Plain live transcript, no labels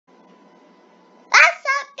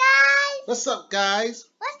What's up, guys?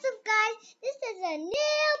 What's up, guys? This is a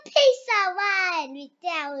new pizza one. We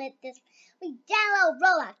download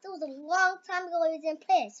Roblox. It was a long time ago we was in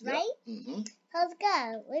place, right? Yep. Mm-hmm. Let's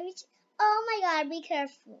go. Oh my God, be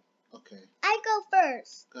careful. Okay. I go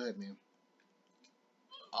first. Go ahead, ma'am.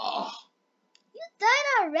 Oh, You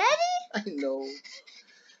died already? I know.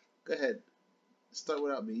 Go ahead. Start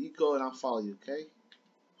without me. You go and I'll follow you, okay?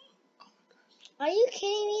 Oh my gosh. Are you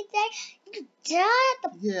kidding me, Dad? You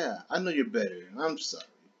died? Yeah, I know you're better. I'm sorry.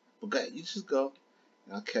 But go ahead. You just go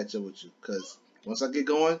and I'll catch up with you. Because once I get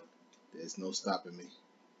going, there's no stopping me.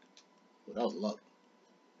 Well, that was luck.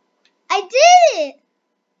 I did it.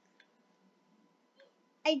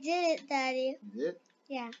 I did it, Daddy. You did?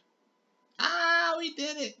 Yeah. Ah, we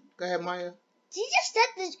did it. Go ahead, Maya. Did you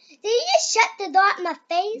just shut the door at my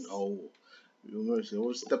face? No. Remember, you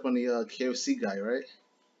always step on the KFC guy, right?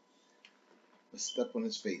 Let's step on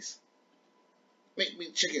his face. Make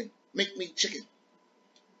me chicken. Make me chicken.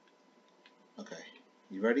 Okay.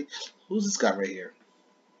 You ready? Who's this guy right here?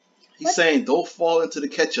 He's saying don't fall into the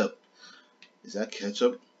ketchup. Is that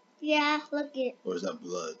ketchup? Yeah, look it. Or is that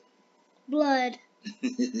blood? Blood.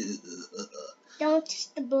 Don't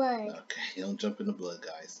touch the blood. Okay, don't jump in the blood,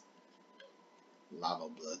 guys. Lava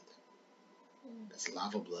blood. That's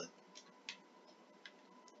lava blood.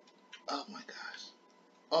 Oh my gosh.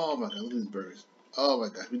 Oh my god, look at these burgers. Oh my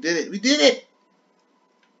gosh, we did it. We did it!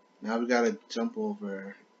 Now we gotta jump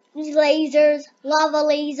over. These lasers. Lava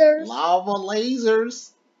lasers. Lava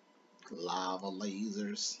lasers. Lava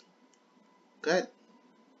lasers. Good.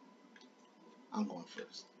 I'm going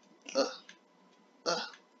first.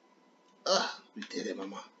 We did it,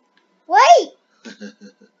 mama. Wait!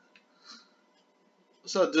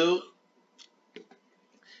 What's up, dude?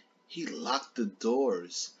 He locked the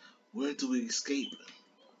doors. Where do we escape?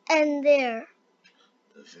 And there.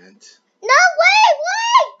 The vent. No, wait!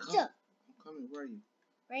 Come. I'm coming. Where are you?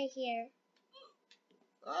 Right here.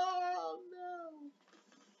 Oh, no.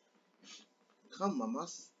 Come,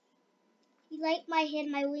 mamas. You like my head,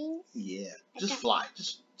 my wings? Yeah. Just fly.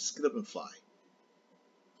 Just get up and fly.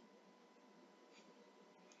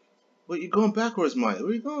 Wait, you're going backwards, Maya. Where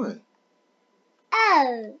are you going?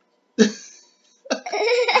 Oh.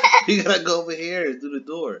 You gotta go over here through the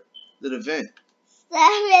door. To the vent.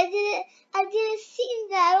 Sorry, I didn't see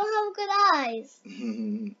that. I don't have good eyes.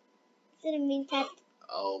 Didn't mean that.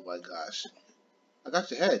 Oh my gosh. I got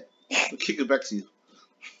your head. I'll kick it back to you.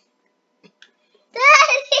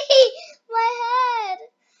 Daddy! My head!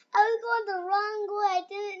 I was going the wrong way. I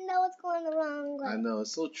didn't know it's going the wrong way. I know,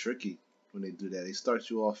 it's so tricky when they do that. They start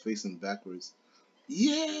you off facing backwards.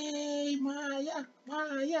 Yay! Maya!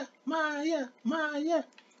 Maya! Maya! Maya!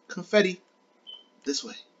 Confetti. This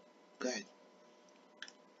way. Go ahead.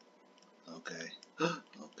 Okay.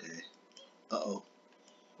 Okay. Uh-oh.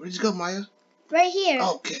 Where did you go, Maya? Right here.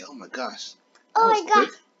 Okay. Oh my gosh. Oh my God.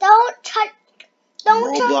 Don't touch.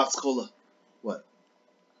 Don't touch. Roblox Cola. What?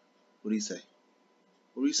 What do you say?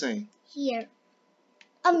 What are you saying? Here.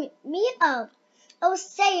 I was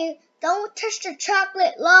saying, don't touch the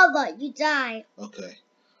chocolate lava. You die. Okay.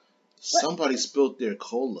 Somebody spilled their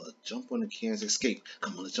cola. Jump on the cans. Escape.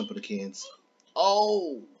 Come on, let's jump on the cans.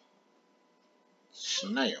 Oh.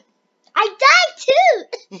 Snap. I died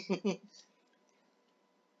too.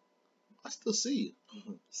 I still see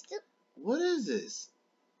you. What is this?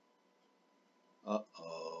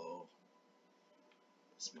 Uh-oh.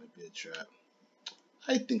 This might be a trap.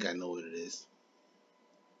 I think I know what it is.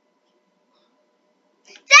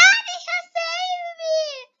 Daddy has saved me!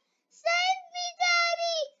 Save me,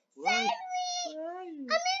 Daddy! Save me! Where are you?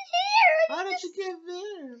 I'm in here! How did you get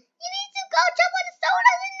there? You need to go jump on the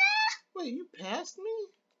sodas in there! Wait, you passed me?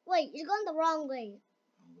 Wait, you're going the wrong way.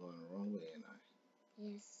 I'm going the wrong way, ain't I?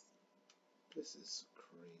 Yes. This is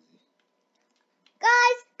crazy.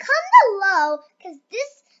 Guys, comment below, because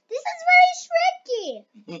this is very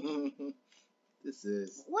tricky. This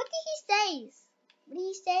is. What did he say? What did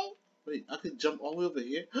he say? Wait, I could jump all the way over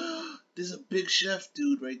here? There's a big chef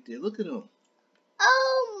dude right there. Look at him.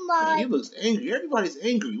 Oh my. Man, he looks angry. Everybody's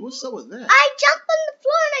angry. What's up with that? I jumped on the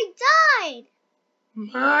floor and I died.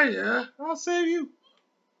 Maya, I'll save you.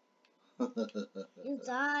 You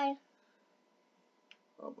died.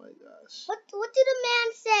 Oh my gosh. What did the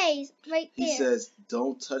man say right there? He says,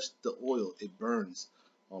 don't touch the oil. It burns.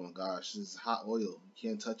 Oh my gosh, this is hot oil. You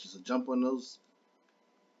can't touch it. So jump on those.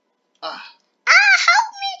 Ah.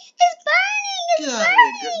 Help me! It's burning! It's Get out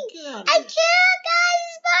burning! of here, girl. Get out of I here. can't, guys!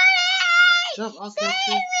 It's burning! Jump, I'll Save catch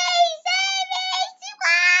you. me! Save me!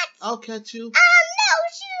 What? I'll catch you. I have no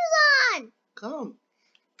shoes on! Come.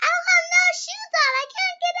 I don't have no shoes on! I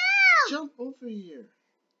can't get out! Jump over here.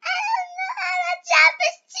 I don't know how to jump!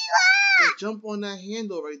 It's too high! Jump on that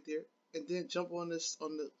handle right there, and then jump on this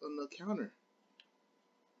on the counter.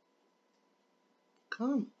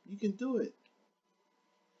 Come, you can do it.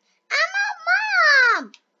 I'm a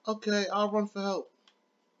mom. Okay, I'll run for help.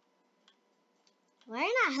 Why are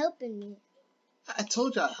you not helping me? I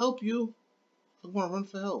told you I'll help you. I'm gonna run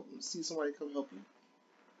for help. Let's see somebody come help you.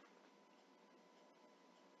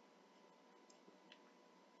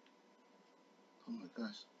 Oh my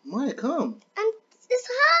gosh. Maya, come. It's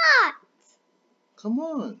hot. Come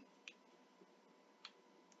on.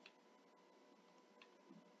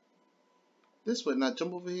 This way, now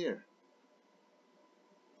jump over here.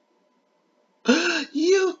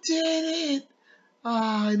 You did it!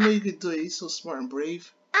 Ah, I know you could do it. You're so smart and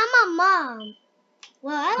brave. I'm a mom.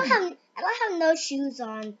 Well, I don't have no shoes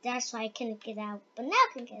on. That's why I couldn't get out. But now I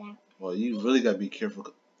can get out. Well, you really gotta be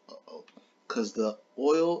careful. Uh-oh. Cause the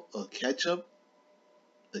oil of ketchup,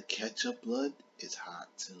 the ketchup blood is hot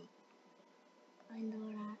too. I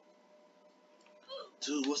know that.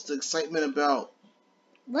 Dude, what's the excitement about?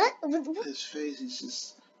 What? His face, he's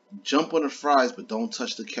just jump on the fries, but don't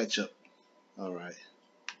touch the ketchup. All right.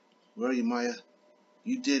 Where are you, Maya?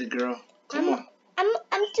 You did it, girl. Come on.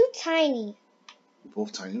 I'm too tiny. We're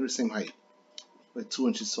both tiny. We're the same height. We're 2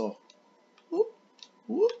 inches tall. Whoop,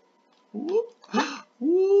 whoop, whoop,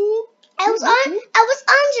 whoop. I was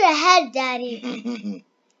on your head, Daddy.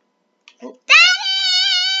 Oh. Daddy!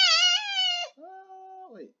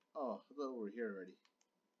 Oh, wait. Oh, I thought we were here already.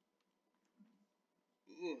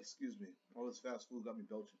 Excuse me. All this fast food got me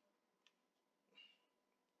belching.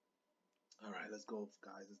 All right, let's go,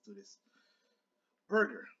 guys. Let's do this.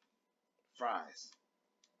 Burger, fries,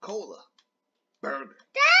 cola, burger.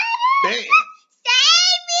 Daddy! Bam!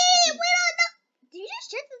 Save me! We don't know. Did you just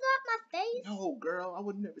shit this off my face? No, girl, I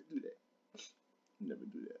would never do that. Never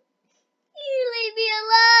do that. You leave me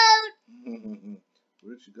alone.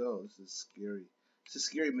 Where'd you go? This is scary. This is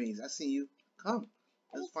scary maze. I see you. Come.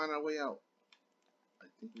 Let's find our way out. I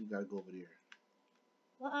think we gotta go over there.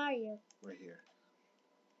 What are you? Right here.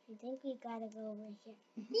 I think we gotta go over here.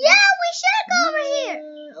 Yeah, we should go over here.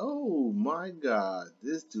 Oh my God.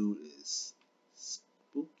 This dude is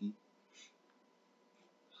spooky.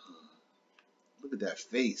 Look at that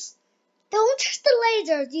face. Don't touch the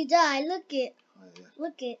lasers. You die. Look it. Oh, yeah.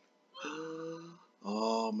 Look it.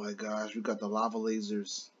 Oh my gosh. We got the lava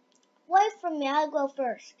lasers. Wait for me. I'll go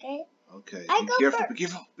first, okay? Okay. I Be go careful. first. Be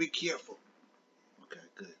careful. Be careful. Okay.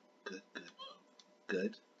 Good. Good. Good.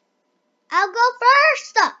 Good. I'll go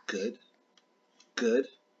first. Good. Good.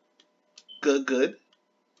 Good. Good.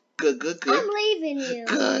 Good. Good. Good. I'm leaving you.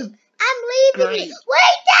 Good. I'm leaving Great. you.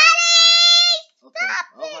 Wait, Daddy! Okay. Stop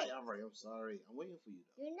All it. right. All right. I'm sorry. I'm waiting for you.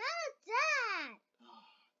 You're not a dad.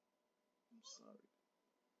 I'm sorry.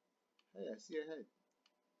 Hey, I see your head.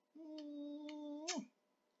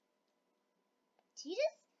 You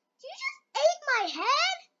just ate my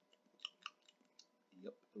head?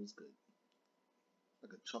 Yep, it was good.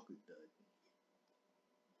 Like a chocolate dud.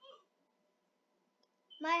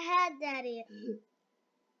 My head, Daddy.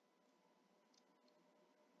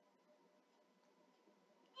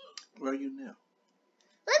 Where are you now?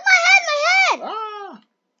 Look, my head, my head! Ah!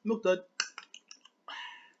 Milk dud.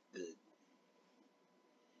 Good.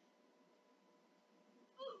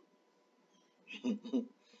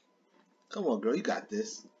 Come on, girl. You got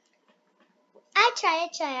this. I try.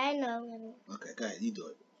 I know. Okay, go ahead. You do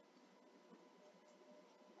it.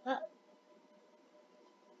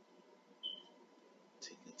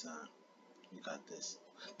 Take your time. You got this.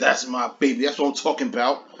 That's my baby. That's what I'm talking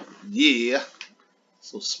about. Yeah.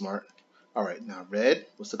 So smart. All right, now red.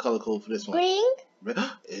 What's the color code for this one? Green? Red.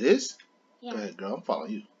 It is? Yeah. Go ahead, girl. I'm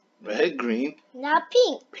following you. Red, green, Now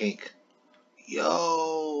pink. pink.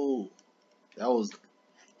 Yo. That was...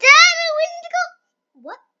 Daddy, we need to go.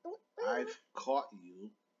 What? I've caught you.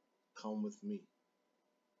 Come with me.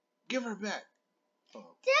 Give her back.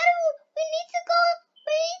 Oh. Daddy, we need to go.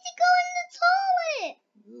 We need to go in the toilet.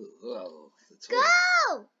 Ugh, the toilet.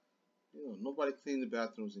 Go. You know, nobody cleaned the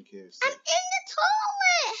bathrooms in KFC. I'm in the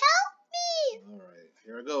toilet. Help me. All right,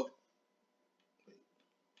 here I go. Wait.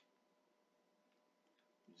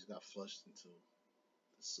 You just got flushed into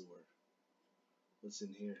the sewer. What's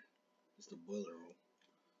in here? It's the boiler room.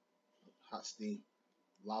 Hot steam,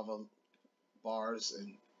 lava bars,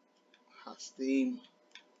 and hot steam.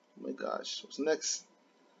 Oh my gosh, what's next?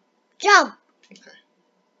 Jump. Okay.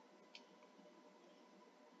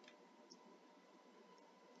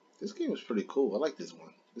 This game is pretty cool. I like this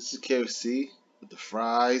one. This is KFC with the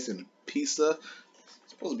fries and the pizza.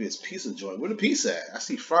 It's supposed to be his pizza joint. Where the pizza at? I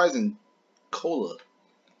see fries and cola.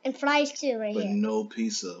 And fries too, right But here. no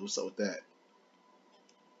pizza. What's up with that?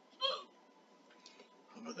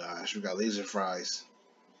 Oh my my gosh, we got laser fries.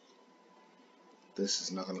 This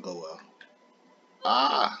is not gonna go well.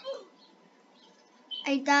 Ah!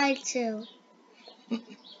 I died too.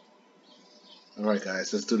 Alright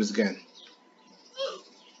guys, let's do this again.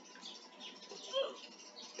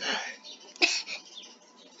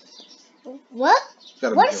 What?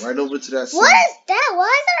 Gotta What make is, it right over to that what sun. is that?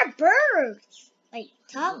 Why is there birds? Like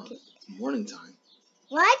talking. It's morning time.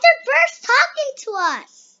 Why are there birds talking to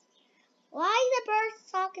us? Why are the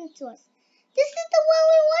birds talking to us? This is the one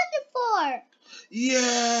we waited for.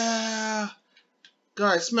 Yeah!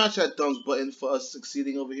 Guys, smash that thumbs button for us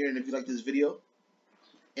succeeding over here. And if you like this video,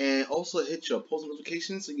 and also hit your post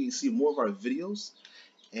notifications so you can see more of our videos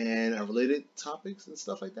and our related topics and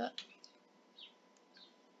stuff like that.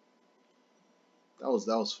 That was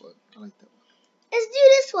fun. I like that one. Let's do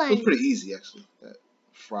this one. It was pretty easy actually. That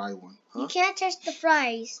fry one, huh? You can't touch the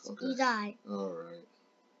fries. Okay. You die. All right.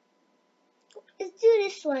 Let's do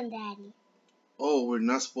this one, Daddy. Oh, we're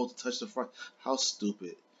not supposed to touch the fry. How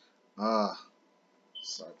stupid. Ah,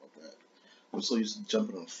 sorry about that. I'm so used to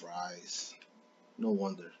jumping on fries. No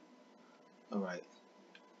wonder. All right.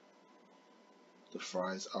 The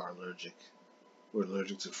fries are allergic. We're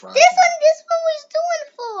allergic to fries. This one we're doing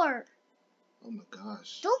for. Oh my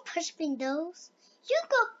gosh. Don't push me, those. You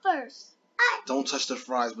go first. Don't touch the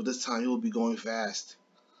fries, but this time you will be going fast.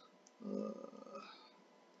 Oh,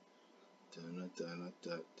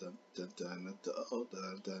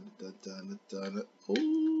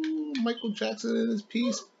 Michael Jackson in his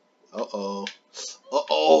piece. Uh-oh. Uh-oh.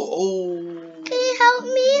 Oh. Can you help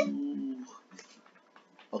me?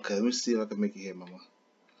 Okay, let me see if I can make it here, Mama.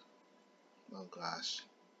 Oh, gosh.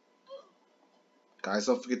 Guys,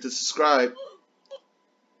 don't forget to subscribe.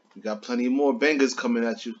 We got plenty more bangers coming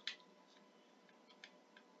at you.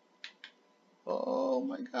 Oh,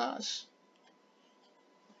 my gosh.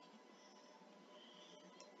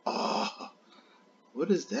 Oh,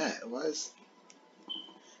 what is that? Why is...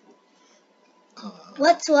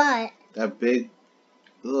 What's what? That big...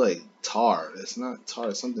 look like tar. It's not tar.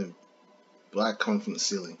 It's something black coming from the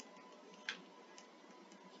ceiling.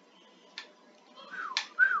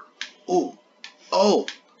 Oh, oh,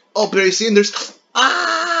 oh, Barry Sanders.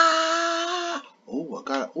 Ah! Oh, I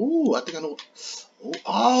got it. Oh, I think I know. Oh,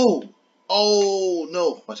 oh, oh,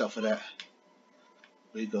 no. Watch out for that.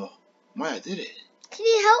 There you go. Maya did it. Can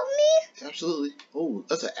you help me? Absolutely. Oh,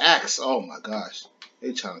 that's an axe. Oh, my gosh.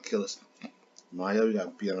 They trying to kill us. Maya, we got to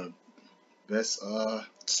be on our best,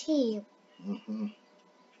 Team. Mm-hmm.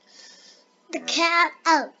 The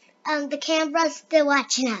camera's still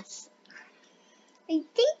watching us. I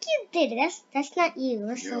think you did it. That's not you.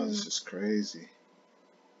 That's Yo, this is crazy.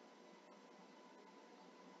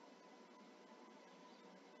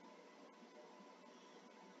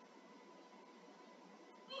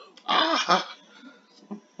 Ah!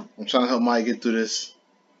 I'm trying to help Maya get through this.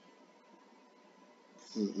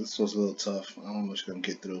 This was a little tough. I don't know if she's going to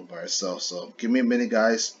get through by herself. So give me a minute,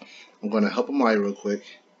 guys. I'm going to help Maya real quick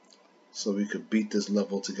so we could beat this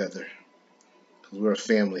level together. Because we're a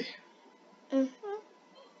family. Mm-hmm.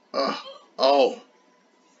 Oh.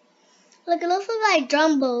 Look, it looks like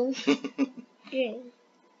Dumbo. Yeah.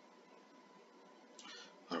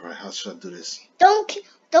 Alright, how should I do this? Don't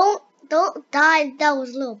die.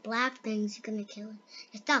 Those little black things. You're gonna kill it.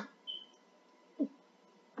 Stop.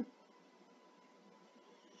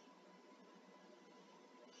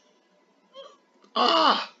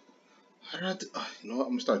 Ah! How did I do? You know what?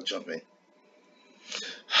 I'm gonna start jumping.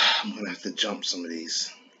 I'm gonna have to jump some of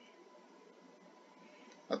these.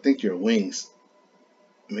 I think your wings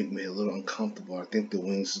make me a little uncomfortable. I think the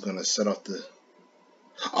wings is gonna set off the.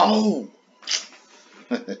 Oh!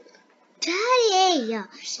 Daddy.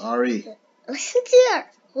 Sorry. Listen to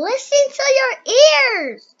your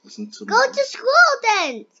ears. Listen to Go to school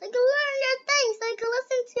then, so you can learn your things. So you can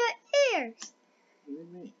listen to your ears. What do you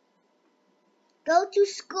mean? Go to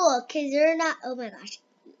school, cause you're not. Oh my gosh,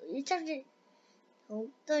 you touched it.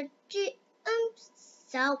 Don't touch it.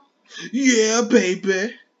 So. Yeah,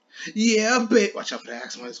 baby. Yeah, baby. Watch out for the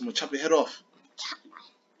axe, man. I'm gonna chop your head off.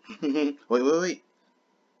 Wait.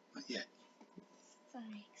 Not yet.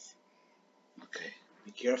 Thanks. Okay.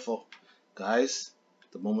 Be careful, guys.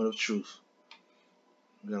 The moment of truth.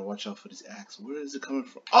 We gotta watch out for this axe. Where is it coming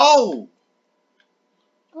from? Oh!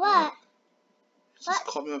 What? It just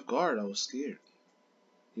caught me off guard. I was scared.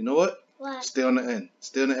 You know what? What? Stay on the end.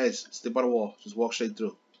 Stay on the edge. Stay by the wall. Just walk straight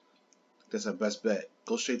through. That's our best bet.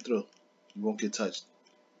 Go straight through. You won't get touched.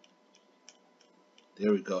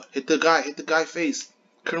 There we go. Hit the guy. Hit the guy face.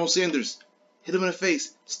 Colonel Sanders. Hit him in the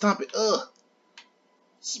face. Stomp it. Ugh.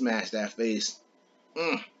 Smash that face.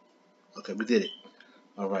 Okay, we did it.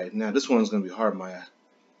 Alright, now this one's gonna be hard, Maya.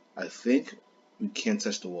 I think we can't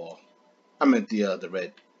touch the wall. I meant the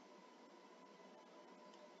red.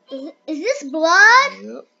 Is this blood?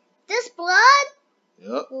 Yep. This blood?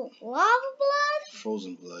 Yep. Lava blood?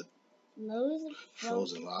 Frozen blood.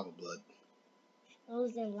 Frozen lava blood.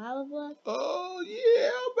 Frozen lava blood? Oh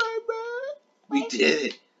yeah, baby. We did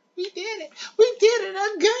it. We did it. We did it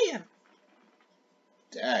again.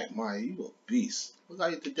 Dang, Maya, you a beast. Look how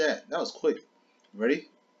you did that. That was quick. Ready?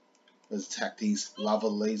 Let's attack these lava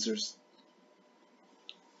lasers.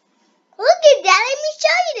 Look at that. Let me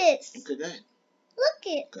show you this. Look at that. Look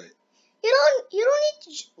it. Okay. You don't need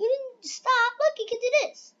to stop. Look, you can do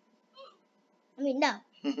this. I mean, no.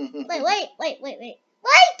 Wait. Don't go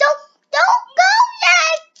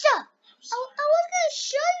yet. I was gonna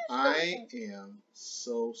show you something. I am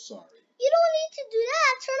so sorry. You don't need to do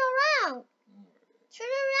that. Turn around.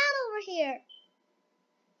 Turn around over here.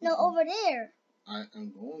 No, over there.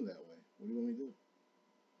 I'm going that way. What do you want me to do?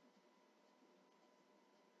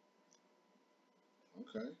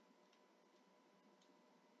 Okay.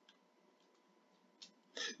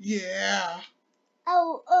 Yeah.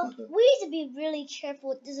 We need to be really careful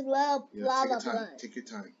with this lava blood. Take your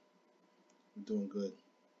time. We're doing good.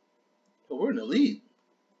 Oh, we're in the lead.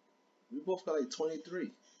 We both got like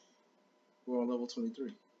 23. We're on level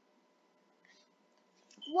 23.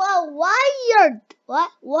 Well, why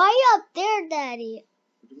up there, Daddy?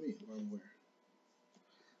 What do you mean? Where?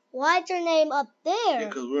 Why's your name up there? Yeah,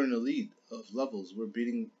 because we're in the lead of levels. We're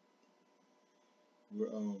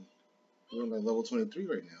on like level 23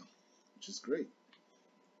 right now, which is great.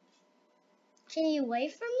 Can you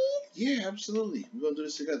wait for me? Yeah, absolutely. We're gonna do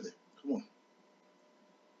this together. Come on.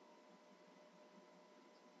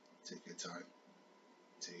 Take your time.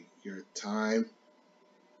 Take your time.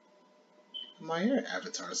 My hair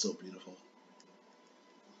avatar is so beautiful.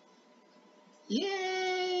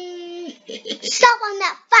 Yay! Stop on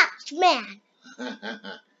that fox, man.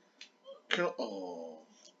 Colonel, oh.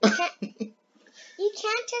 You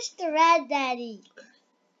can't touch the red, Daddy. Okay.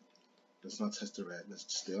 Let's not touch the red. Let's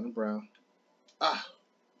just stay on the brown. Ah,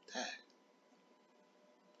 dang.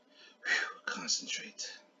 Whew,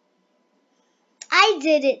 concentrate. I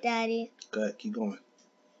did it, Daddy. Good, keep going.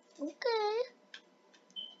 Okay.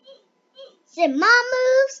 Is it mom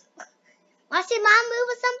moves? Want to see mom move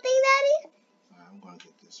or something, Daddy? I'm gonna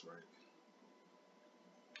get this right.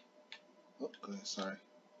 Oh, good, sorry.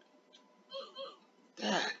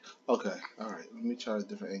 Dang. Okay, alright. Let me try a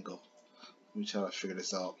different angle. Let me try to figure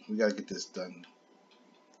this out. We gotta get this done.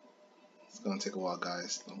 It's gonna take a while,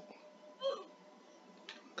 guys. Oh.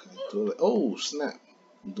 Okay, do it. Oh, snap.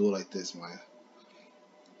 Do it like this, Maya.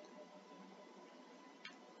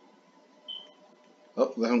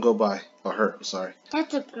 Oh, let him go by. Or her, sorry.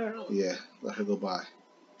 That's a girl. Yeah, let her go by.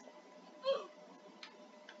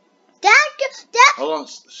 That Hold on.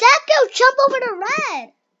 girl jumped over the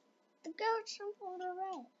red. The girl jumped over the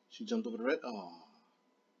red. She jumped over the red? Oh.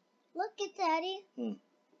 Look at Daddy. Oh,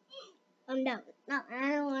 no,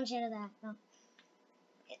 I don't want you to do that. No.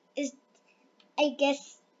 Is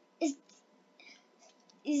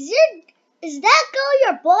that girl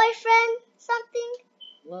your boyfriend? Something?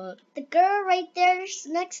 What? The girl right there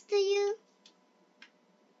next to you?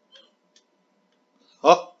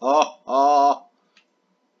 Oh.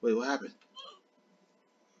 Wait, what happened?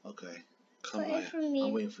 Okay. Come Wait on. for me.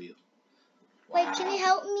 I'm waiting for you. Wait, can you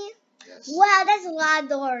help me? Yes. Wow, that's a lot of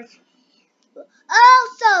doors.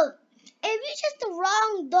 Also, if you choose the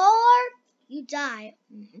wrong door, you die.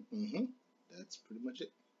 That's pretty much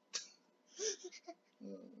it.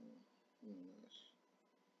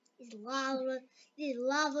 These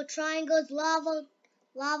lava triangles,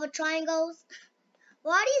 lava triangles.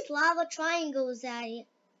 Why are these lava triangles, Daddy?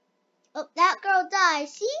 Oh, that girl died.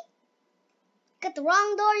 See? Got the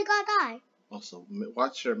wrong door, you gotta die. Also,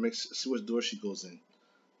 watch her see which door she goes in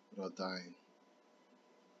without dying.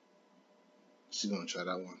 She's gonna try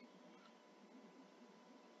that one.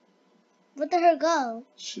 Where did her go?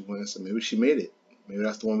 She went. So maybe she made it. Maybe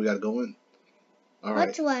that's the one we gotta go in. All right.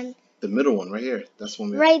 Which one? The middle one, right here. That's the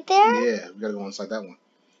one. Right there? Yeah, we gotta go inside that one.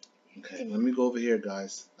 Okay, let me go over here,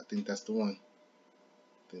 guys. I think that's the one.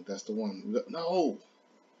 No.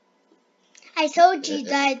 I told you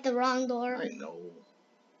died the wrong door. I know.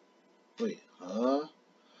 Wait, huh?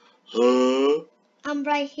 I'm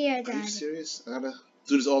right here, Daddy. Are you Daddy. serious? I gotta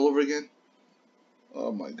do this all over again?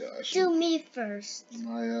 Oh my gosh. Do me first.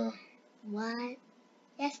 Maya. What?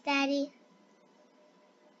 Yes, Daddy.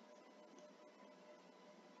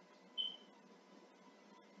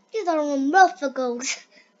 These are all Muffagles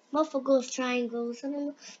triangles. I don't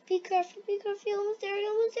know. Be careful, almost there.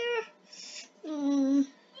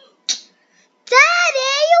 Daddy,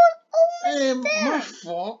 you were almost there. My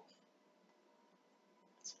fault.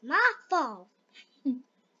 My fault.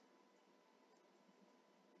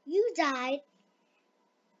 You died.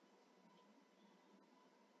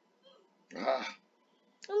 Ah.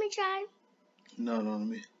 Let me try. No, let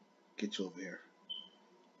me get you over here.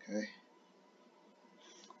 Okay.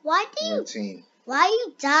 Why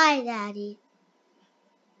you die, Daddy?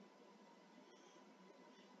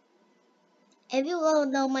 Everyone will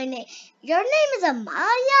know my name. Your name is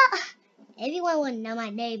Amalia? Everyone will know my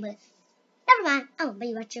name, but never mind. I won't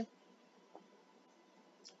be about you.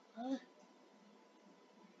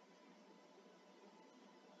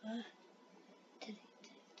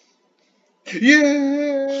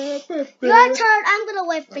 Yeah, baby. Your turn. I'm gonna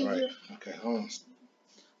wait for All right. you. Okay, hold on.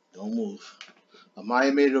 Don't move.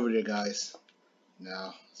 Amaya made it over there, guys.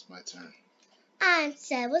 Now it's my turn. I'm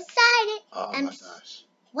so excited. Oh my gosh.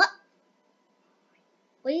 What?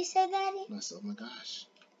 What you say, Daddy? I said, oh my gosh.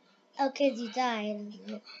 Oh, 'cause you died.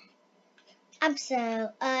 Yep. I'm so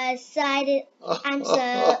excited. I'm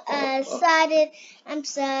so excited. I'm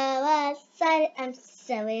so excited. I'm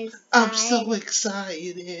so excited. I'm so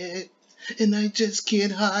excited, and I just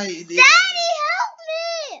can't hide it. Daddy, help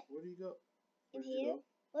me! Where do you go? Where In did you here? go?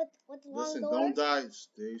 What's the Listen, wrong don't door? die.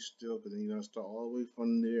 Stay still, because then you're gonna start all the way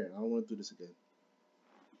from there. I don't want to do this again.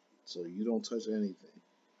 So you don't touch anything.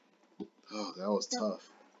 Oh, that was tough.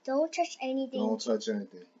 Don't touch anything. Don't touch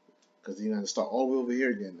anything, because then you're gonna start all the way over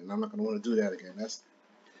here again, and I'm not gonna want to do that again. It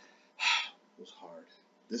was hard.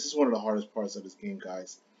 This is one of the hardest parts of this game,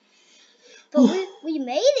 guys. But we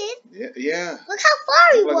made it. Yeah. Look how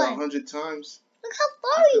far we Like won. 100 times. Look how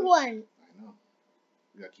far we won. I know.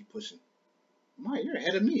 We gotta keep pushing. Maya, you're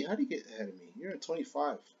ahead of me. How do you get ahead of me? You're at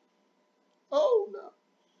 25. Oh no.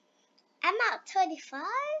 I'm at 25.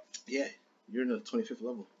 Yeah, you're in the 25th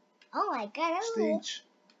level. Oh my God. Stage.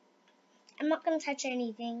 I'm not gonna touch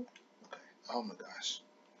anything. Okay. Oh my gosh.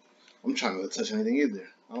 I'm trying not to touch anything either.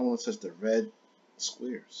 I don't want to touch the red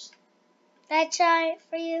squares. Can I try it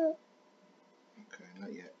for you? Okay,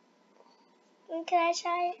 not yet. Can I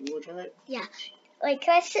try it? You want to try it? Yeah. Wait,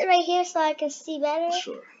 can I sit right here so I can see better?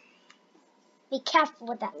 Sure. Be careful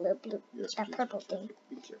with that little blue, Yes, that please. purple thing.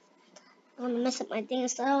 Be careful. I want to mess up my thing.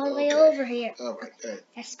 It's all the way over here. All right. Hey,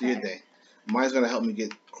 That's do your better. thing. Maya's gonna help me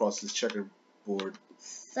get across this checkerboard.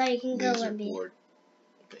 So you can go Laser with me. board.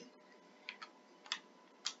 Okay.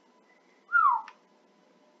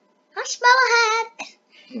 Marshmallow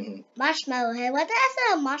head. Marshmallow head. What?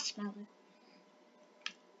 That's a marshmallow.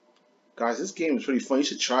 Guys, this game is pretty fun. You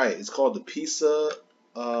should try it. It's called the Pizza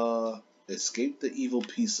Escape the Evil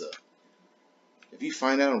Pizza. If you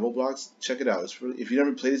find that on Roblox, check it out. It's really, if you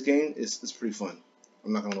never played this game, it's pretty fun.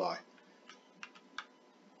 I'm not gonna lie.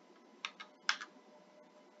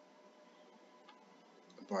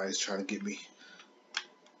 Everybody's trying to get me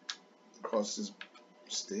across this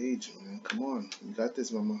stage, man. Come on, you got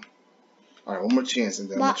this, mama. All right, one more chance, and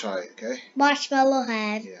then I'm gonna try it. Okay? Marshmallow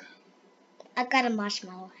head. Yeah. I got a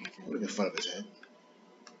marshmallow head. I'm making fun of his head.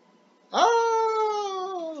 Oh.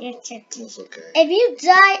 That's okay. If you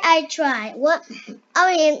die, I try. What?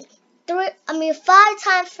 I mean, 5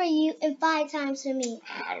 times for you and 5 times for me.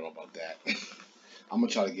 I don't know about that. I'm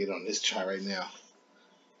gonna try to get on this try right now.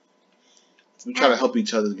 We try to help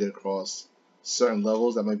each other get across certain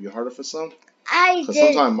levels that might be harder for some. Because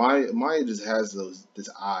sometimes Maya just has this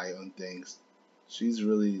eye on things. She's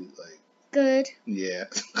really like good. Yeah.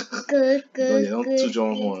 Good. Don't toot your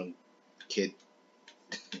own horn, kid.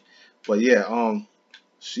 But yeah,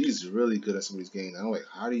 she's really good at some of these games. I'm like,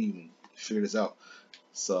 how do you even figure this out?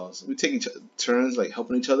 So we take turns like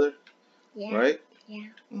helping each other. Yeah. Right? Yeah.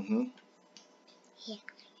 Mhm. Yeah.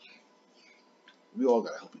 We all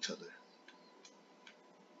gotta help each other.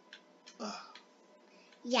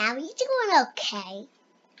 Yeah, we're doing okay.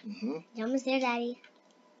 Mhm. You almost there, Daddy.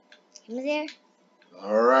 You almost there?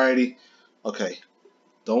 Alrighty. Okay.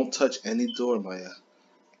 Don't touch any door, Maya.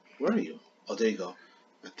 Where are you? Oh, there you go.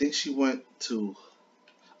 I think she went to.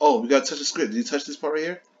 Oh, we gotta touch the script. Did you touch this part right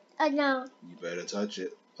here? No. You better touch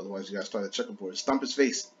it. Otherwise, you gotta start the checkerboard. Stomp his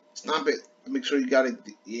face. Stomp it. Make sure you got it.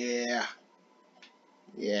 Yeah.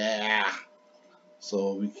 Yeah.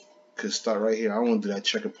 So we could start right here. I don't want to do that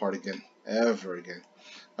checker part again. Ever again.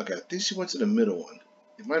 Okay, I think she went to the middle one.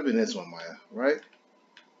 It might have been this one, Maya. Right?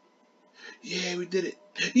 Yeah, we did it.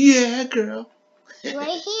 Yeah, girl.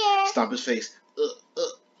 Right here. Stomp his face.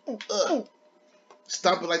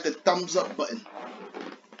 Stomp it like the thumbs up button.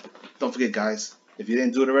 Don't forget, guys, if you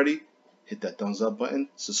didn't do it already, hit that thumbs up button,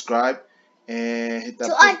 subscribe, and hit that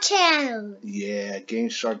to our channel. Yeah, Game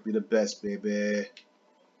Shark be the best, baby.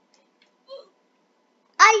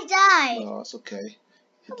 I died. No, it's okay.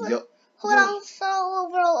 Hold on, so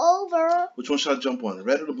over. Which one should I jump on, the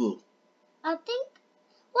red or the blue? I think.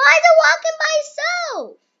 Why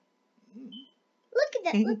itself. Look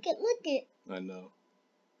at that. Look it. I know.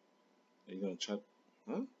 Are you gonna try?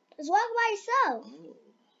 Huh? It's walking by itself.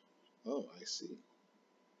 Oh, I see.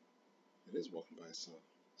 It is walking by itself.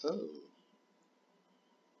 Oh.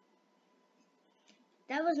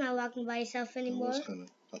 That was not walking by itself anymore.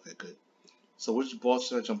 Okay, good. So which ball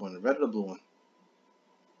should I jump on? The red or the blue one?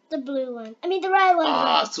 The blue one. I mean the red one.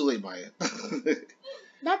 Ah, it's too late, Maya.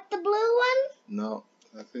 Not the blue one? No,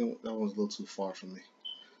 I think that one's a little too far for me.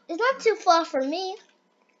 It's not too far for me.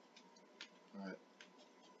 Alright.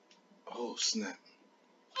 Oh, snap.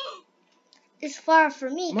 It's far for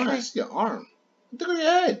me. Maya, I see your arm. Look at your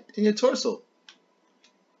head and your torso.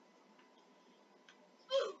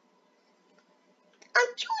 I'm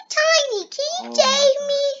too tiny. Can you Oh save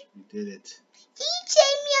me? You did it. Can you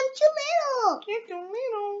save me? I'm too little. You're too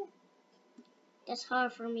little. That's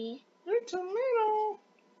hard for me. You're too little.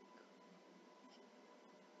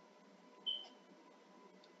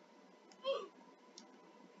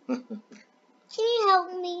 Can you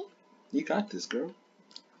help me? You got this, girl.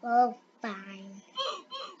 Well, fine.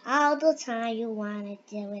 All the time you want to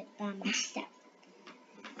do it by myself.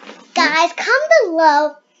 Guys, comment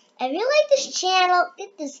below if you like this channel,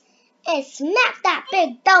 hit this and smack that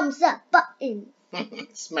big thumbs up button.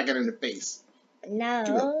 Smack it in the face. No.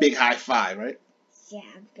 Give it a big high five, right? Yeah,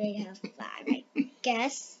 big high five, I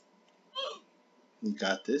guess. You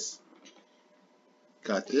got this.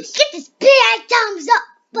 Got this. Get this big thumbs up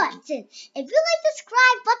button. If you like the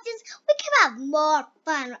subscribe buttons, we can have more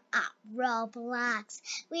fun at Roblox.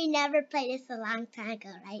 We never played this a long time ago,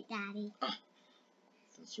 right, Daddy?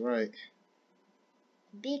 That's right.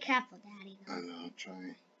 Be careful, Daddy. I know, I'm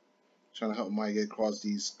trying to help Maya get across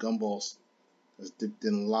these gumballs that's dipped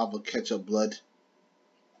in lava ketchup blood.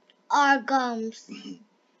 Our gums.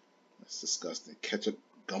 That's disgusting. Ketchup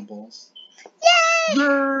gumballs.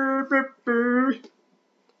 Yay!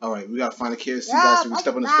 Alright, we gotta find a KFC guy so we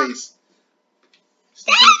step on his face.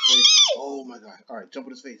 Step on his face. Oh my god. Alright, jump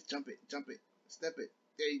on his face. Jump it. Step it.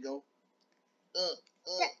 There you go.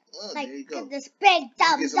 Like, there you go. hit this big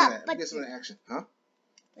thumbs up Let me get some of that action, huh?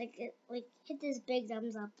 Like hit this big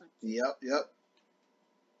thumbs up button. Yep.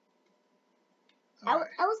 I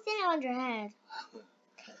was standing on your head.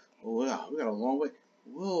 Oh yeah, we got a long way.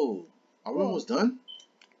 Whoa. Are we almost done?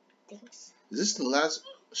 Thanks. Is this the last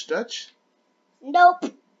stretch? Nope.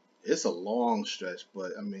 It's a long stretch,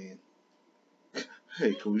 but I mean,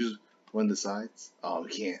 hey, can we just run the sides? Oh, we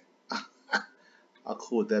can't. How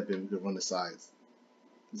cool would that be if we could run the sides?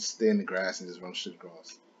 Just stay in the grass and just run straight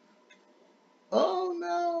across. Oh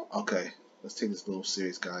no. Okay, let's take this a little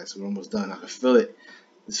serious, guys. We're almost done. I can feel it.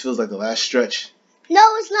 This feels like the last stretch. No,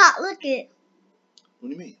 it's not. Look it. What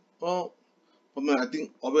do you mean? Well, man, I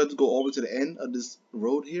think all we have to go all the way to the end of this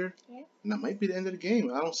road here. Yeah. And that might be the end of the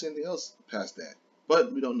game. I don't see anything else past that.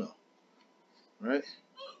 But we don't know. Right?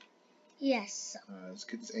 Yes. Let's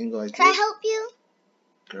get this angle like Can I this. help you?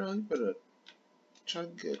 Girl, you better try to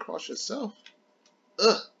get across yourself.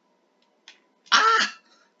 Ugh. Ah!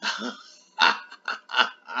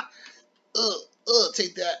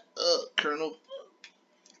 Take that. Colonel.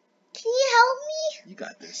 Can you help me? You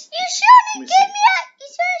got this. You shouldn't Let me give me that. You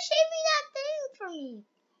shouldn't save me that thing for me.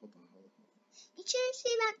 Hold on. You shouldn't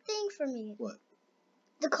save that thing for me. What?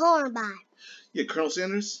 The cornerback. Yeah, Colonel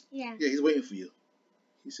Sanders? Yeah. Yeah, he's waiting for you.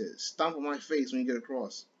 He said, stomp on my face when you get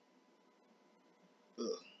across. Ugh.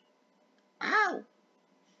 Ow!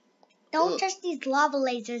 Don't touch these lava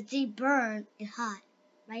lasers. They burn. It's hot,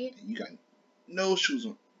 right? You got no shoes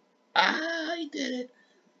on. Ah, you did it.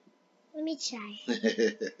 Let me try.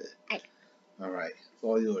 Alright, it's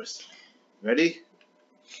all yours. Ready?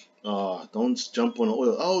 Oh, don't jump on the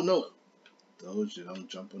oil. Oh, no. Told you, don't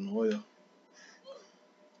jump on the oil.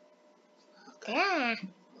 Okay. Yeah.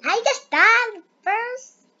 I just died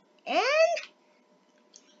first. And?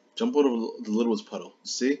 Jump over the littlest puddle.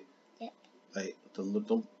 See? Yep. Like, the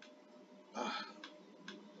little... Ah.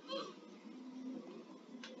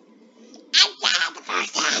 I died the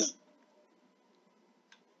first time.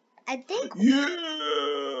 I think. Yeah!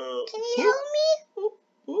 Can you help me? Oop,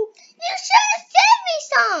 oop. You should have saved me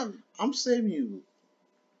some. I'm saving you.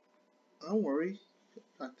 Don't worry.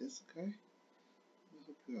 Got this, okay? I'll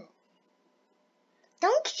help you out.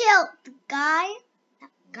 Don't kill the guy.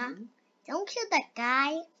 Mhm. Don't kill that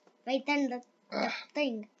guy. Right then the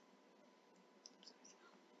thing.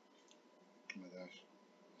 Oh my gosh.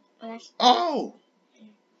 Oh, that's- Oh!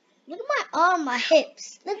 Look at my arm, my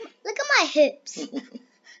hips. Look at my hips.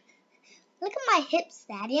 Look at my hips,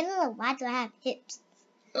 Daddy. I don't know why do I have hips.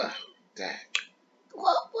 Dad.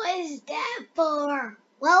 What was that for?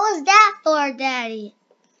 What was that for, Daddy?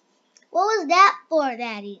 What was that for,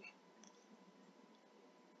 Daddy?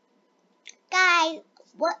 Guys,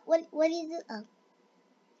 what is it? Oh.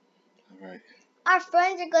 All right. Our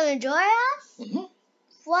friends are gonna join us? Mm-hmm.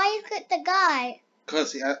 Why is it the guy?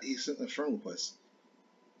 Because he sent a friend request.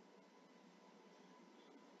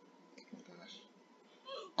 Oh my gosh.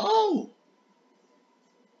 Oh!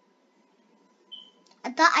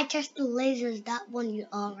 I thought I touched the lasers. That one you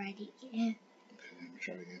already. Yeah. Okay, let me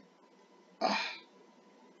try it again. Ah.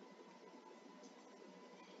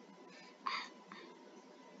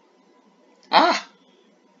 Ah!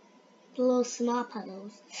 The little small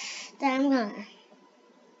puddles. Then I'm gonna.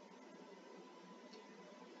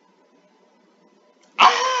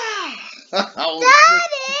 Ah! Daddy!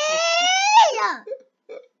 Oh,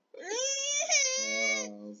 I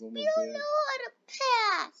was almost You don't there. know how to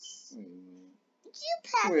pass. You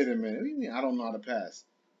pass. Wait a minute. What do you mean I don't know how to pass?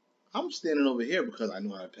 I'm standing over here because I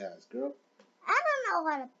know how to pass, girl. I don't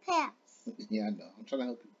know how to pass. Yeah, I know. I'm trying to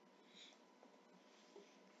help you.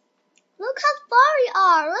 Look how far we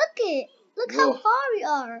are. Look how Whoa. far we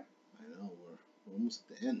are. I know. We're almost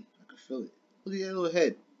at the end. I can feel it. Look at your little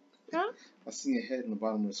head. Huh? I see your head in the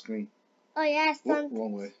bottom of the screen. Oh yeah, Whoa,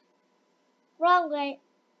 wrong way. Wrong way.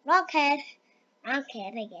 Wrong head. Wrong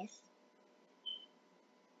head, I guess.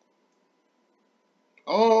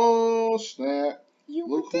 Oh, snap. You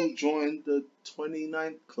Look who joined the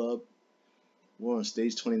 29th club. We're on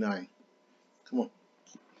stage 29. Come on.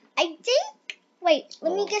 I think. Wait,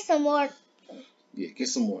 let me Oh. get some more. Yeah, get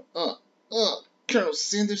some more. Colonel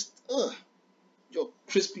Sanders. Your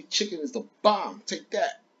crispy chicken is the bomb. Take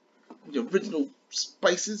that. The original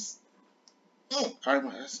spices. All right,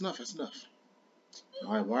 that's enough. That's enough.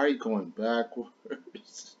 All right, why are you going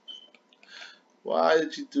backwards? Why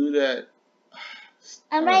did you do that?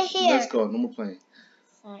 I'm All right here. Let's go. No more playing.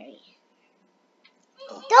 Sorry.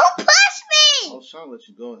 Don't push I me! was trying to let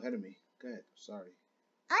you go ahead of me. Go ahead. Sorry.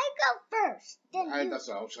 I go first. Then you. That's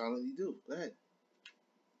what I was trying to let you do. Go ahead.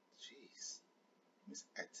 Jeez. Miss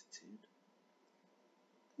Attitude.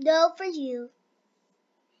 No for you.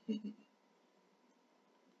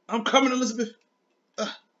 I'm coming, Elizabeth.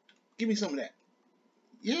 Give me some of that.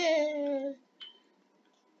 Yeah.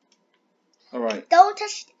 All right. Don't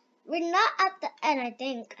touch. We're not at the end.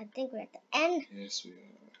 I think we're at the end. Yes, we are.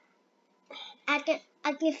 I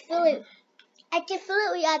can feel it. I can feel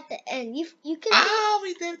it. We're at the end. You can.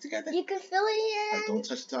 We did it together. You can feel it. Right, don't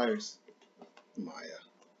touch the tires, Maya.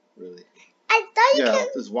 Really? I thought you can.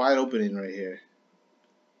 There's wide opening right here.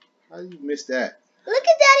 How did you miss that? Look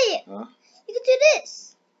at Daddy. Huh? You can do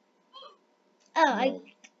this. Oh, No,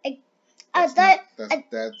 I that's thought.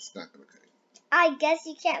 that's not gonna cut it. I guess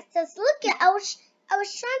you can't. Just look at. I was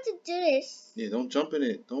trying to do this. Yeah, don't jump in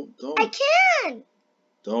it. Don't. I can.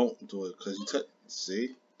 Don't do it because you touch.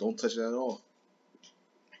 See, don't touch it at all.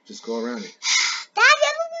 Just go around it. Daddy,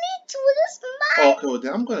 I don't need to. This is mine. Oh, okay, well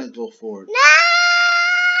then I'm gonna go forward. No!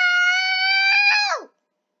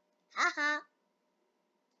 Haha.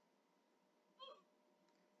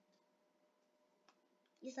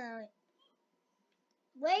 You saw it.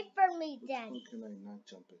 Wait for me, Daddy. Which one can I not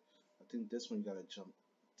jump it? I think this one you gotta jump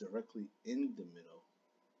directly in the middle.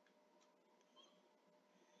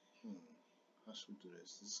 How should we do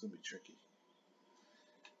this? This is gonna be tricky.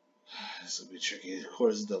 This will be tricky. Of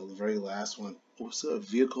course, the very last one. What's a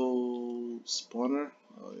vehicle spawner?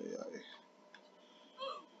 Oh yeah.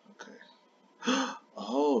 Okay.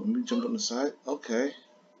 Oh, let me jump on the side. Okay.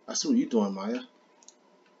 I see what you're doing, Maya.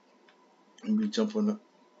 Let me jump on the.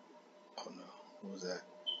 Oh no. What was that?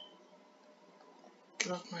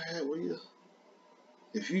 Get off my head, will you?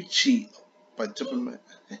 If you cheat by jumping my.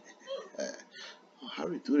 How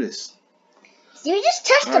do we do this? You just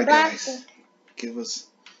touched the Alright, black guys. thing.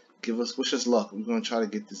 Wish us luck. We're gonna try to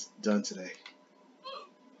get this done today.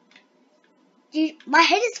 My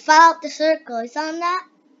head is far out the circle. You saw that?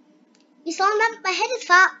 You saw that? My head is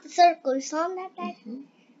far out the circle. You saw that, guys?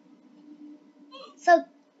 So,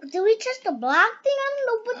 do we touch the black thing? I don't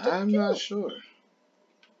know what to do. I'm not sure.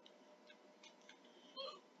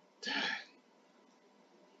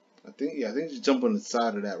 I think you jump on the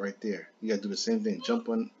side of that right there. You gotta do the same thing. Jump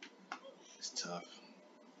on. It's tough.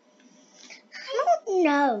 I don't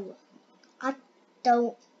know. I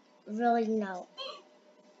don't really know.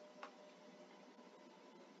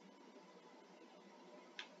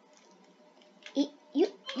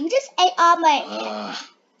 You just ate all my.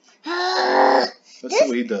 Let's see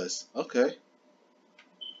what he does. Okay.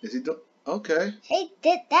 Is he do? Okay. He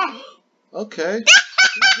did that. Okay.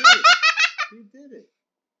 He did it.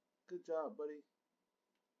 Good job, buddy.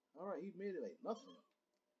 All right, he made it like nothing.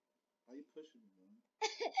 Why you pushing me, man?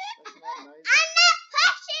 That's not nice. I'm not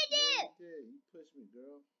pushing you. Yeah, you did. You pushed me,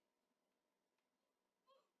 girl.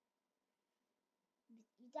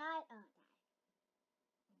 You died. Oh,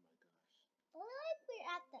 Well, like we're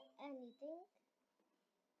at the anything.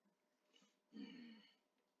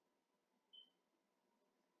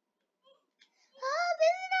 Oh,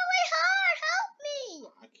 this is really hard. Help me.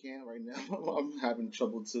 I can't right now. I'm having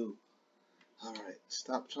trouble too. Alright,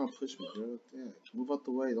 stop trying to push me, girl. Yeah, move out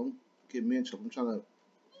the way. Don't get me in trouble. I'm trying to.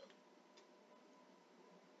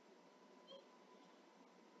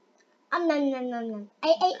 No.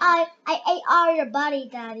 I ate your body,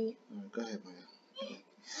 Daddy. Alright, go ahead, Maya.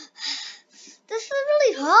 This is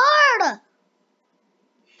really hard.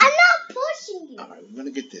 I'm not pushing you. Alright, we're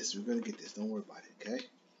gonna get this. We're gonna get this. Don't worry about it, okay?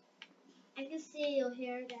 I can see your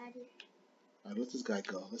hair, Daddy. Alright, let this guy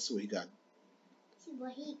go. Let's see what he got. See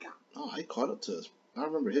what he got. Oh, he caught up to us. I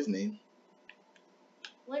remember his name.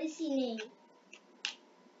 What is he named?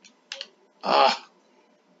 Ah!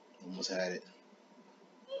 Almost had it.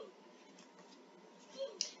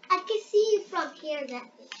 I can see you from here, Daddy.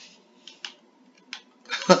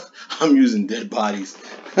 I'm using dead bodies.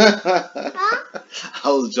 Huh?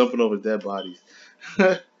 I was jumping over dead bodies.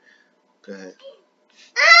 Go ahead.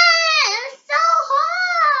 Ah, it's so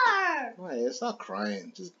hard. Alright, stop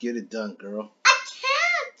crying. Just get it done, girl. I Yeah,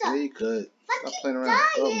 can't. you could. Stop Fucking playing around.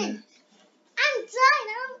 Go, dying. man. I'm dying. I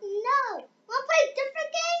don't know. Wanna play a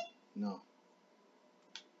different game? No.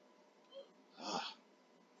 Ah,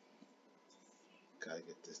 gotta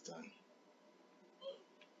get this done.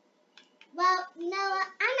 Well, you know what?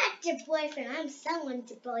 I'm not your boyfriend. I'm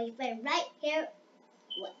someone's boyfriend right here.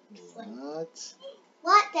 What?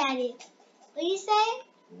 What, Daddy? What you say?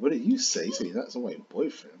 What did you say? You said you're not somebody's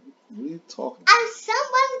boyfriend. What are you talking I'm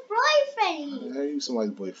someone's boyfriend. about? How are you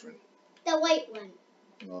somebody's boyfriend? The white one.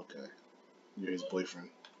 Okay. You're his boyfriend.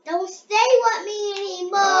 Don't stay with me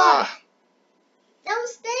anymore. Ah! Don't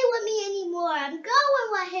stay with me anymore. I'm going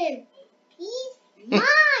with him. He's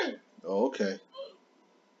mine. Oh, okay.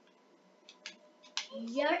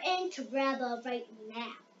 You're in trouble right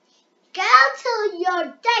now. Go to your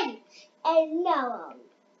date and no.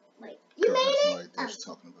 Wait, you Girl made has no it? idea what she's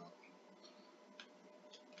talking about.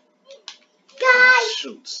 Guys,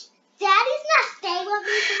 Shoots. Daddy's not staying with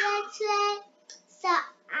me today. So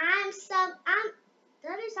I'm the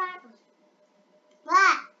other side.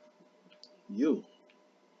 What? You.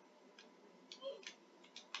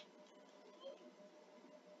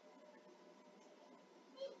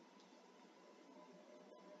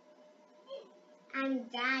 I'm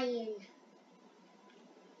dying.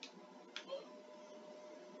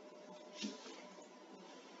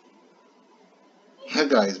 That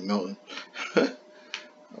guy is melting. Oh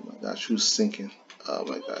my gosh, who's sinking? Oh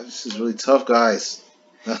my gosh, this is really tough, guys.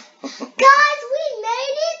 Guys, we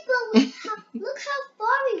made it, but look how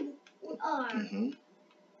far we are. Mm-hmm.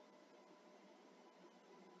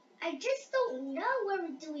 I just don't know where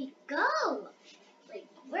do we go. Like,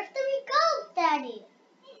 where do we go, Daddy?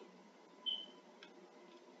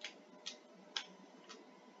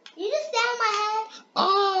 You just stand on my head.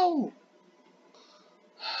 Oh!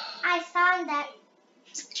 I found that.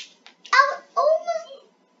 I was almost.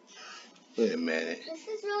 Wait a minute. This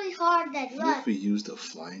is really hard, Dad. What Look. if we used a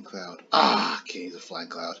flying cloud? Ah, can't use a flying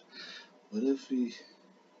cloud. What if we...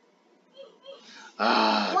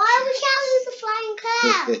 Ah. Why we can't use the flying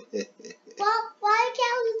cloud? Well, why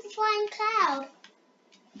can't we use the flying cloud?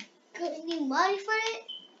 Could we need money for it?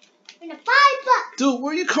 And $5. Dude,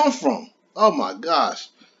 where you come from? Oh my gosh.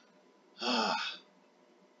 Ah.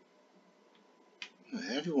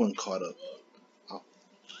 Everyone caught up. Oh.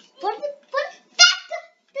 But the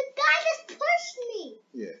guy just pushed me.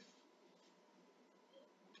 Yeah.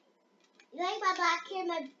 You like my black hair,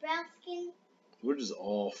 my brown skin? We're just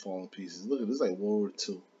all falling pieces. Look at this, like World War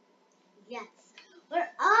II. Yes. We're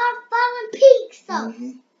all falling pieces.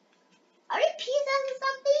 Mm-hmm. Are we pieces or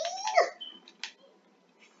something?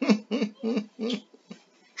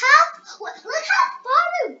 Look how far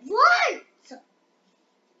we went.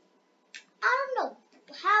 I don't know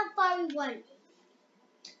how far we went.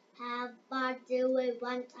 How far do we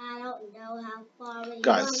went? I don't know how far we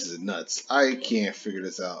Guys, went. this is nuts. I can't figure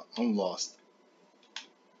this out. I'm lost.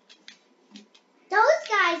 Those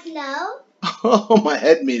guys know. Oh, my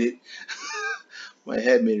head made it. My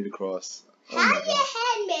head made it across. Oh How my your God.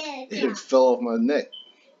 head made it? It fell off my neck.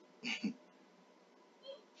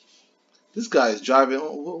 This guy is driving.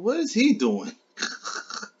 What is he doing?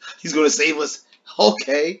 He's going to save us.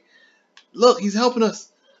 Okay. Look, he's helping us.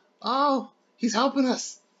 Oh, he's helping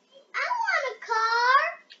us. I want a car.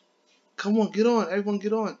 Come on, get on. Everyone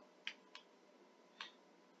get on.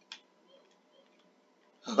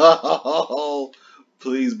 Oh,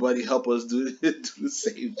 please, buddy, help us do the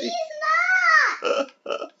same thing. He's not.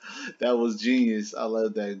 That was genius. I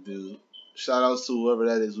love that dude. Shout outs to whoever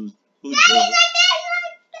that is who's Daddy, doing it.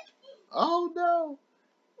 Oh no!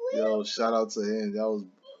 Yo, shout out to him. That was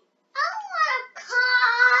I want a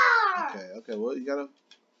car. okay. Well, you gotta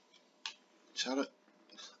shout out.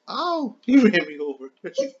 Oh, he ran me over.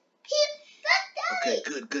 Look, Daddy. Okay,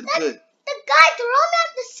 good. The guy threw him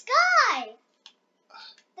at the sky.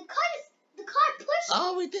 The car pushed.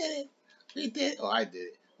 Oh, we did it. Oh, I did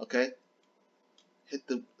it. Okay,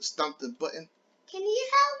 stomp the button. Can you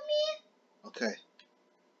help me? Okay.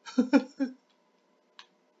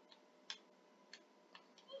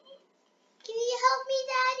 Can you help me,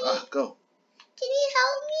 Daddy? Go. Can you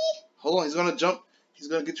help me? Hold on, he's gonna jump. He's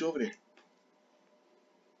gonna get you over there.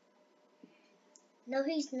 No,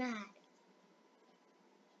 he's not.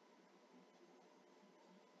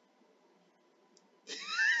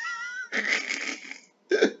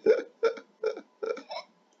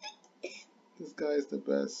 This guy is the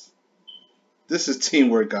best. This is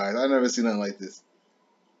teamwork, guys. I've never seen nothing like this.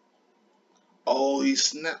 Oh, he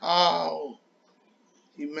snapped. Oh,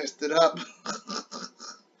 he messed it up.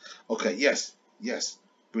 Okay, yes.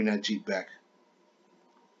 Bring that Jeep back.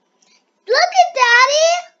 Look at Daddy.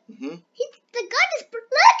 Mm-hmm. The gun is. Look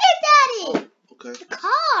at Daddy. Oh, okay. The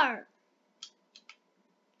car.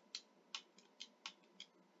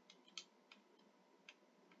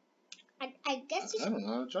 I guess I don't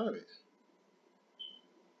know how to drive it.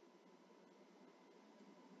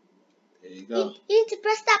 There you go. You need to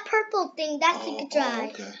press that purple thing. That's how you can drive.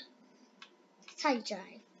 Okay. That's how you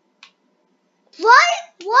drive. Why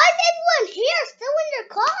is everyone here still in their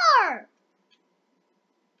car?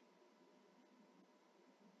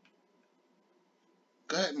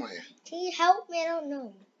 Go ahead, Maya. Can you help me? I don't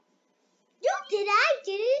know. You did. I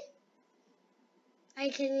did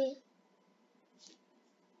it.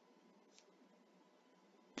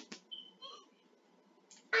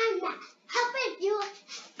 I'm not helping you.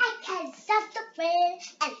 I can't stop the rain,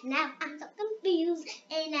 and now I'm so confused.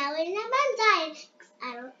 And now I'm dying. I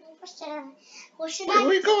don't know what should I? Where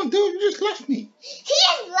are you going, dude? You just left me. He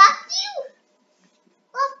has left you.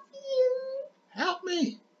 Left you. Help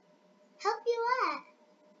me. Help you what?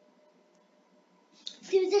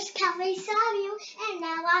 Through this cafe saw you, and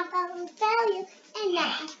now I'm going to fail you, and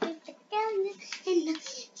now I'm going to fail you, and now I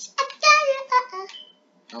fail you.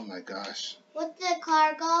 Oh my gosh. Where'd the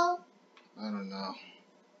car go? I don't know.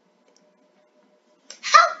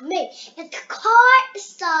 Help me! If the car is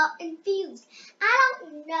so confused, I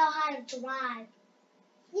don't know how to drive.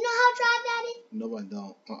 You know how to drive, Daddy? No, I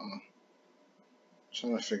don't.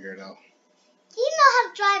 Trying to figure it out. You know how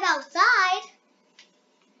to drive outside.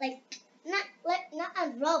 Not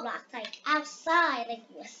on Roblox, like outside, like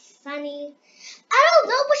it was sunny. I don't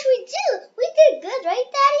know what we do. We did good, right,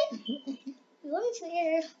 Daddy? Let me see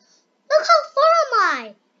here. Look how far am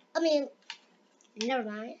I? I mean, never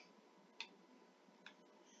mind.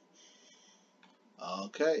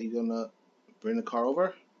 Okay, you gonna bring the car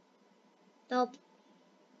over? Nope.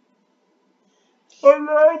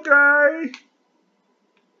 Hello, guy.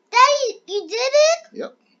 Daddy, you did it?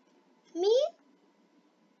 Yep. Me?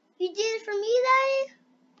 You did it for me,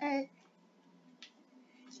 Daddy?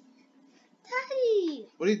 Daddy.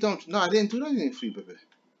 What are you doing? No, I didn't do anything for you, baby.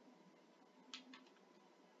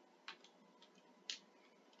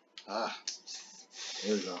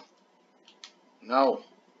 There we go. No.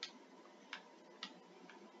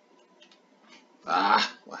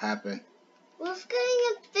 What happened? What's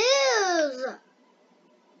getting confused?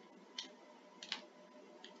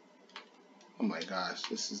 Oh my gosh,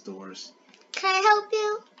 this is the worst. Can I help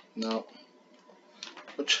you? No.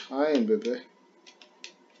 I'm trying, baby.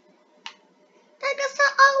 That gets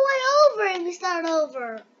all the way over and we start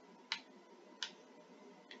over.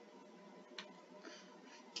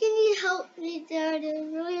 Can you help me, Daddy? I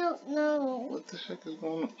really don't know. What the heck is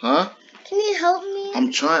going on? Huh? Can you help me?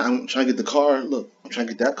 I'm trying to get the car. Look, I'm trying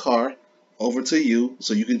to get that car over to you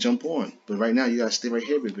so you can jump on. But right now, you gotta stay right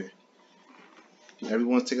here, baby.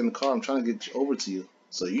 Everyone's taking the car. I'm trying to get over to you.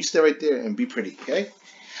 So you stay right there and be pretty, okay?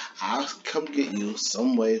 I'll come get you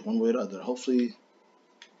some way, one way or the other. Hopefully.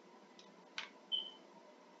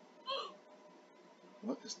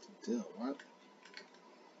 What is the deal? What?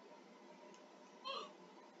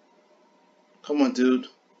 Come on, dude.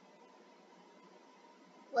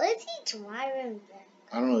 What is he driving back?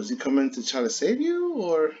 I don't know. Is he coming to try to save you,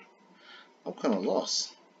 or I'm kind of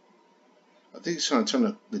lost. I think he's trying to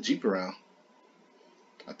turn the Jeep around.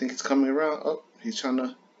 I think it's coming around. Oh, he's trying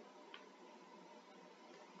to.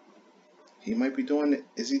 He might be doing it.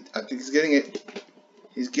 Is he? I think he's getting it.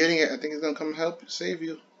 He's getting it. I think he's gonna come help save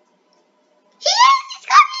you. He is! He's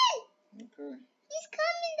coming! Okay. He's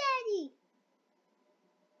coming, Daddy!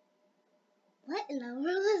 What in the world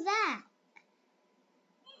was that?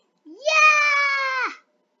 Yeah!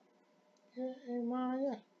 Okay,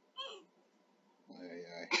 Maya. Ay,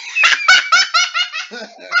 ay.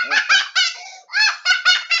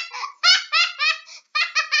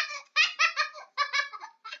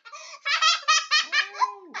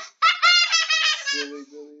 Silly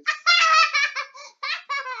Billy.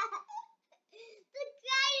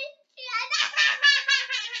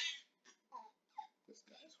 This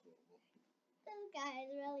guy's horrible. This guy is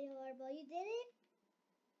really horrible. You did it?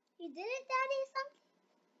 You did it, Daddy? Something?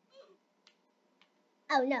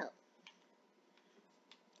 Oh no.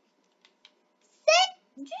 Sit!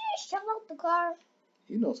 Did you just shove out the car?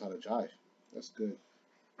 He knows how to drive. That's good.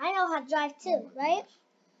 I know how to drive too, Oh my right? gosh.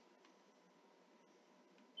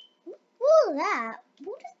 Who is that?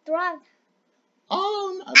 Who just drive?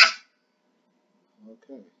 Oh, no.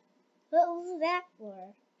 Okay. What was that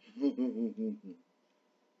for?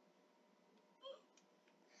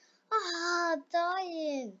 Ah,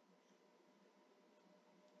 dying.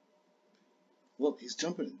 Look, he's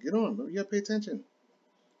jumping. Get on, bro. You gotta pay attention.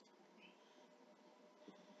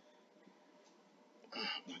 Oh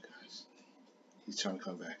my gosh. He's trying to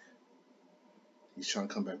come back. He's trying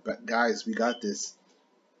to come back. But guys, we got this.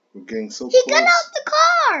 We're getting so He close. got out the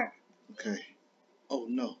car. Okay. Oh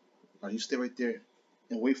no. All right, you stay right there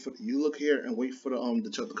and wait for you look here and wait for the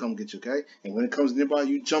truck to come get you, okay? And when it comes nearby,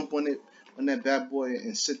 you jump on it on that bad boy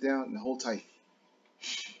and sit down and hold tight.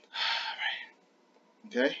 All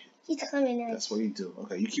right. Okay? He's coming in. That's what you do.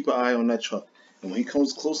 Okay, you keep an eye on that truck. And when he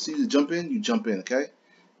comes close to you to jump in, you jump in, okay?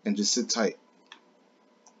 And just sit tight.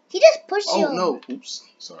 He just pushed you. Oh no. Oops.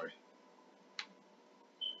 Sorry.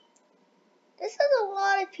 This is a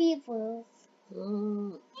lot of people.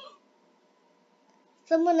 Uh,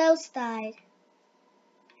 Someone else died.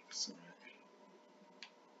 sorry.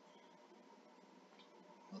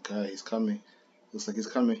 Okay, he's coming. Looks like he's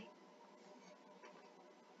coming.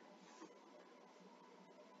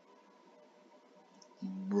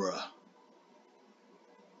 Bruh.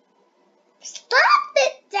 Stop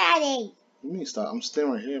it, Daddy. What do you mean stop? I'm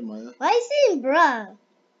staying right here, Maya. Why are you saying bruh?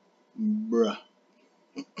 Bruh.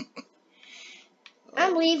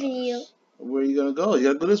 I'm Oh, leaving gosh. you. Where are you gonna go? You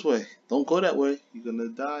gotta go this way. Don't go that way. You're gonna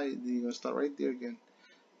die. Then you're gonna start right there again.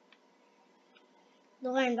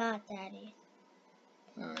 No, I'm not, Daddy.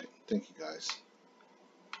 Alright. Thank you guys.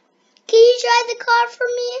 Can you drive the car for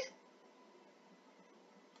me?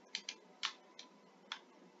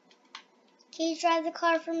 Can you drive the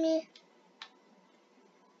car for me?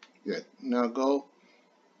 Yeah. Now go.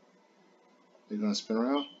 You're gonna spin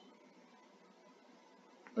around?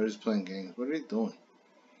 Or just playing games? What are they doing?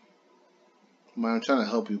 Man, I'm trying to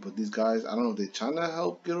help you, but these guys, I don't know if they're trying to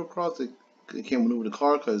help get across. They can't maneuver the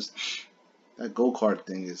car because that go-kart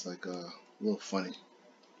thing is like a little funny.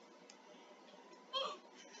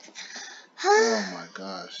 Oh my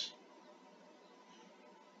gosh.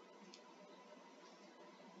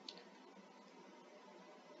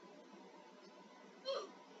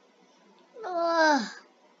 Ugh.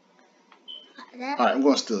 Alright, I'm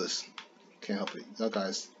gonna steal this. Can't help it. Y'all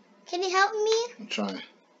guys, Can you help me? I'm trying.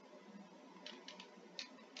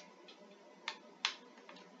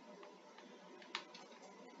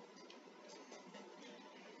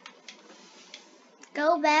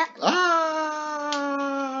 Go back.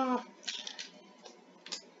 Ah!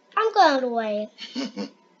 I'm going away.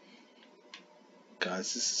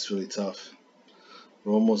 Guys, this is really tough.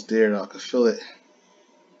 We're almost there. I can feel it.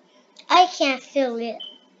 I can't feel it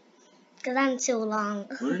because I'm too long.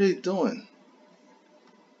 What are they doing?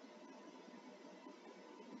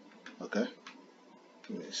 Okay.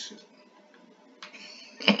 Give me this shit.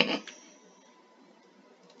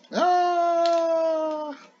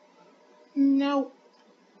 Ah! No.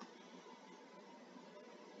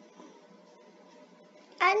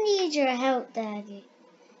 I need your help, Daddy.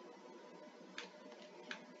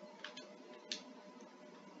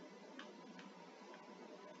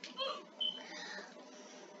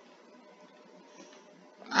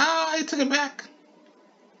 Ah, he took it back.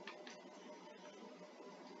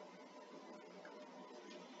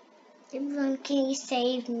 Everyone, can you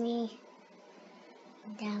save me?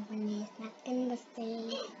 That one is not in the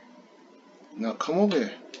save. Now come over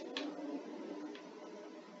here.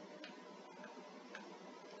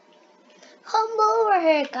 Come over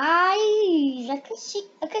here, guys. I can see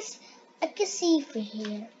you from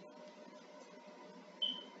here.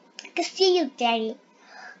 I can see you, Daddy.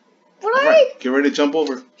 What are you? Alright, get ready to jump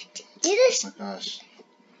over. You Oh just my gosh.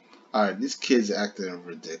 Alright, these kids are acting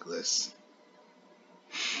ridiculous.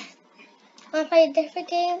 want to play a different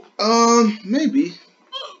game? Maybe.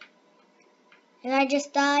 And I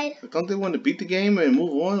just died. But don't they want to beat the game and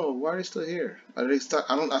move on, or why are they still here? Are they stuck?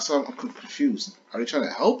 I'm confused. Are they trying to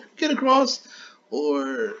help get across,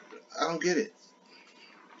 or I don't get it.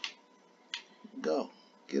 Go.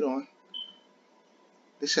 Get on.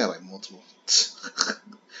 They should have like multiple.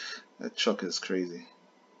 That truck is crazy.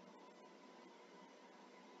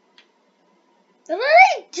 What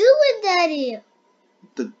are they doing, Daddy?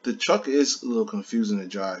 The truck is a little confusing to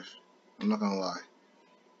drive. I'm not gonna lie.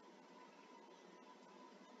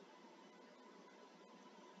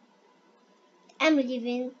 I'm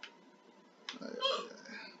leaving.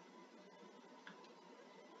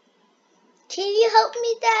 Can you help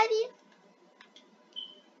me, Daddy?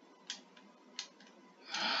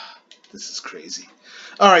 This is crazy.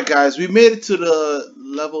 Alright guys, we made it to the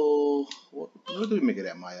level. Where do we make it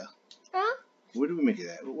at, Maya? Huh? Where do we make it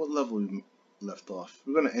at? What level we left off?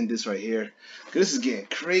 We're gonna end this right here. Cause this is getting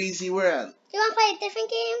crazy. We're at. You want to play a different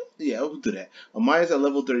game? Yeah, we'll do that. Maya's at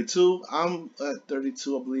level 32. I'm at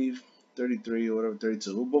 32, I believe. 33 or whatever,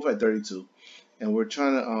 32. We're both at 32. And we're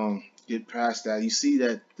trying to get past that. You see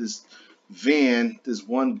that this van, this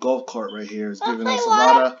one golf cart right here is giving us a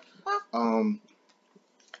lot of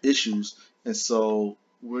issues. And so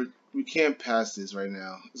we can't pass this right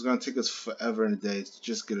now. It's gonna take us forever in a day to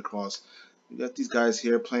just get across. We got these guys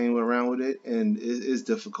here playing around with it, and it is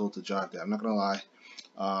difficult to drive that. I'm not gonna lie.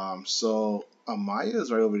 So Amaya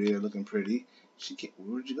is right over there looking pretty. She can't.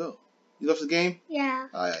 Where'd you go? You left the game? Yeah.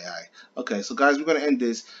 Alright. Okay, so guys, we're gonna end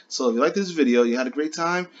this. So if you like this video, you had a great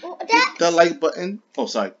time, Well, hit the like button. Oh,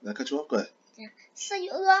 sorry, did I cut you off? Go ahead. Yeah. So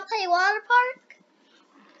you want to play water park?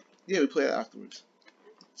 Yeah, we play it afterwards.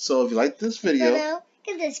 So if you like this video,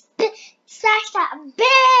 give this smash that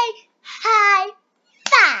big high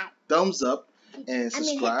five. thumbs up and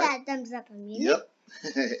subscribe. Hit that thumbs up on me. Yep.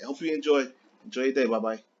 Hope you enjoy. Enjoy your day. Bye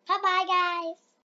bye. Bye bye, guys.